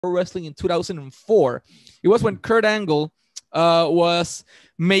Wrestling in 2004. It was when Kurt Angle was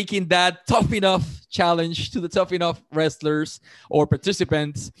making that tough enough challenge to the tough enough wrestlers or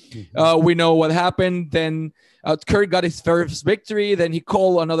participants. We know what happened. Then Kurt got his first victory. Then he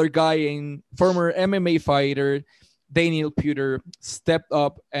called another guy, in former MMA fighter, Daniel Puder, stepped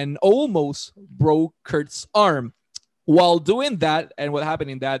up and almost broke Kurt's arm. While doing that, and what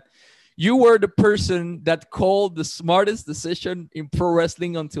happened in that, you were the person that called the smartest decision in pro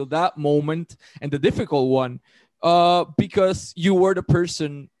wrestling until that moment, and the difficult one, because you were the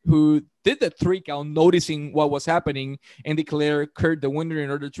person who did the 3 count, noticing what was happening, and declared Kurt the winner in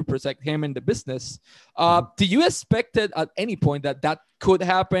order to protect him and the business. Do you expect it at any point that that could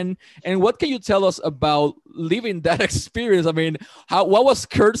happen? And what can you tell us about living that experience? I mean, what was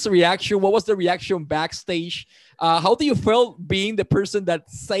Kurt's reaction? What was the reaction backstage? How do you feel being the person that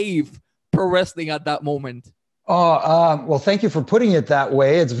saved pro wrestling at that moment? Well, thank you for putting it that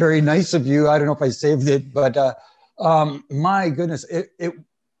way. It's very nice of you. I don't know if I saved it, but my goodness,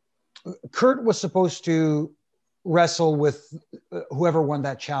 Kurt was supposed to wrestle with whoever won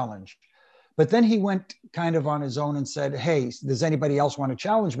that challenge. But then he went kind of on his own and said, hey, does anybody else want to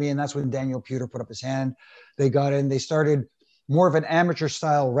challenge me? And that's when Daniel Puder put up his hand. They got in. They started more of an amateur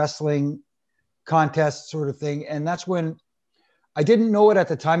style wrestling contest sort of thing. And that's when I didn't know it at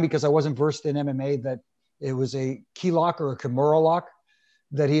the time, because I wasn't versed in MMA, that it was a key lock or a Kimura lock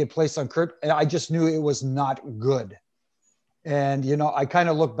that he had placed on Kurt. And I just knew it was not good. And, you know, I kind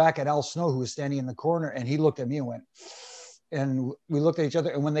of looked back at Al Snow, who was standing in the corner, and he looked at me and went, and we looked at each other.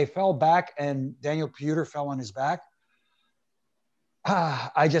 And when they fell back and Daniel Puder fell on his back,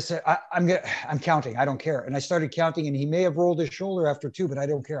 I just said, I'm counting. I don't care. And I started counting, and he may have rolled his shoulder after 2, but I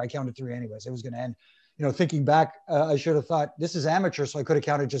don't care. I counted 3 anyways. It was going to end. You know, thinking back, I should have thought this is amateur, so I could have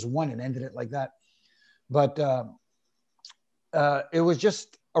counted just 1 and ended it like that. But it was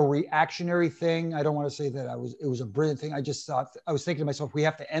just a reactionary thing. I don't want to say that it was a brilliant thing. I just thought, I was thinking to myself, we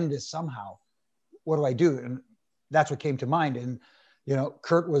have to end this somehow. What do I do? And that's what came to mind. And, you know,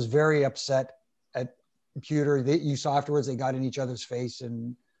 Kurt was very upset at Puder. You saw afterwards, they got in each other's face,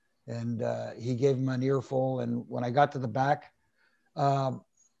 and he gave him an earful. And when I got to the back,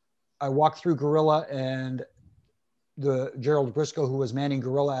 I walked through Gorilla, and the Gerald Briscoe, who was manning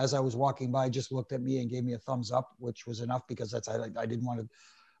Gorilla, as I was walking by, just looked at me and gave me a thumbs up, which was enough, because I didn't want to,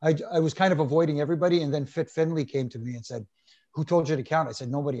 I was kind of avoiding everybody. And then Fit Finley came to me and said, who told you to count? I said,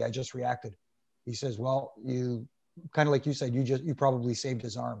 nobody, I just reacted. He says, well, you kind of like you said, you probably saved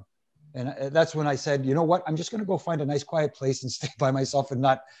his arm. And that's when I said, you know what, I'm just going to go find a nice quiet place and stay by myself and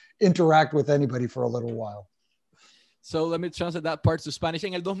not interact with anybody for a little while. So let me translate that part to Spanish.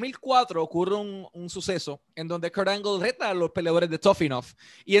 En el 2004 ocurre un suceso en donde Kurt Angle reta a los peleadores de Tough Enough.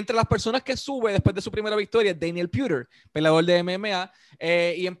 Y entre las personas que sube después de su primera victoria, Daniel Puder, peleador de MMA,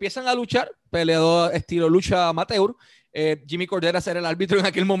 y empiezan a luchar, peleador estilo lucha amateur. Jimmy Korderas era el árbitro en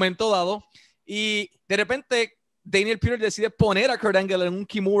aquel momento dado. Y de repente Daniel Puder decide poner a Kurt Angle en un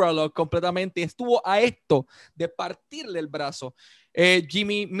Kimura lock completamente. Y estuvo a esto de partirle el brazo.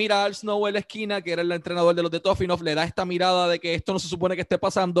 Jimmy mira al Snow en la esquina, que era el entrenador de los de Tough Enough, le da esta mirada de que esto no se supone que esté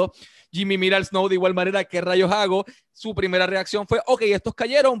pasando. Jimmy mira al Snow de igual manera, ¿qué rayos hago? Su primera reacción fue, ok, estos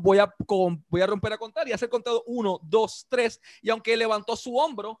cayeron, voy a romper a contar y hacer contado 1, 2, 3, y aunque levantó su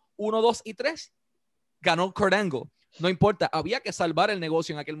hombro, 1, 2 y 3, ganó Kurt Angle. No importa, había que salvar el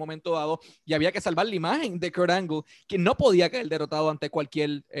negocio en aquel momento dado y había que salvar la imagen de Kurt Angle, que no podía caer derrotado ante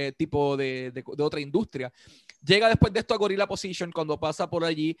cualquier tipo de otra industria. Llega después de esto a Gorilla Position. Cuando pasa por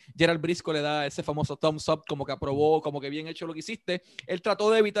allí, Gerald Briscoe le da ese famoso thumbs up, como que aprobó, como que bien hecho lo que hiciste. Él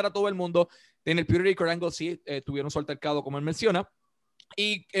trató de evitar a todo el mundo. En el Puder y Kurt Angle sí tuvieron su altercado, como él menciona.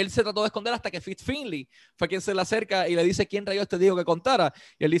 Y él se trató de esconder hasta que Fit Finley fue quien se le acerca y le dice, ¿quién rayos te dijo que contara?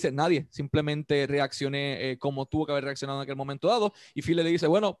 Y él dice, nadie, simplemente reaccioné como tuvo que haber reaccionado en aquel momento dado. Y Finley le dice,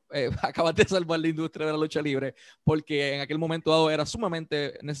 bueno, acabas de salvar la industria de la lucha libre, porque en aquel momento dado era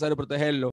sumamente necesario protegerlo.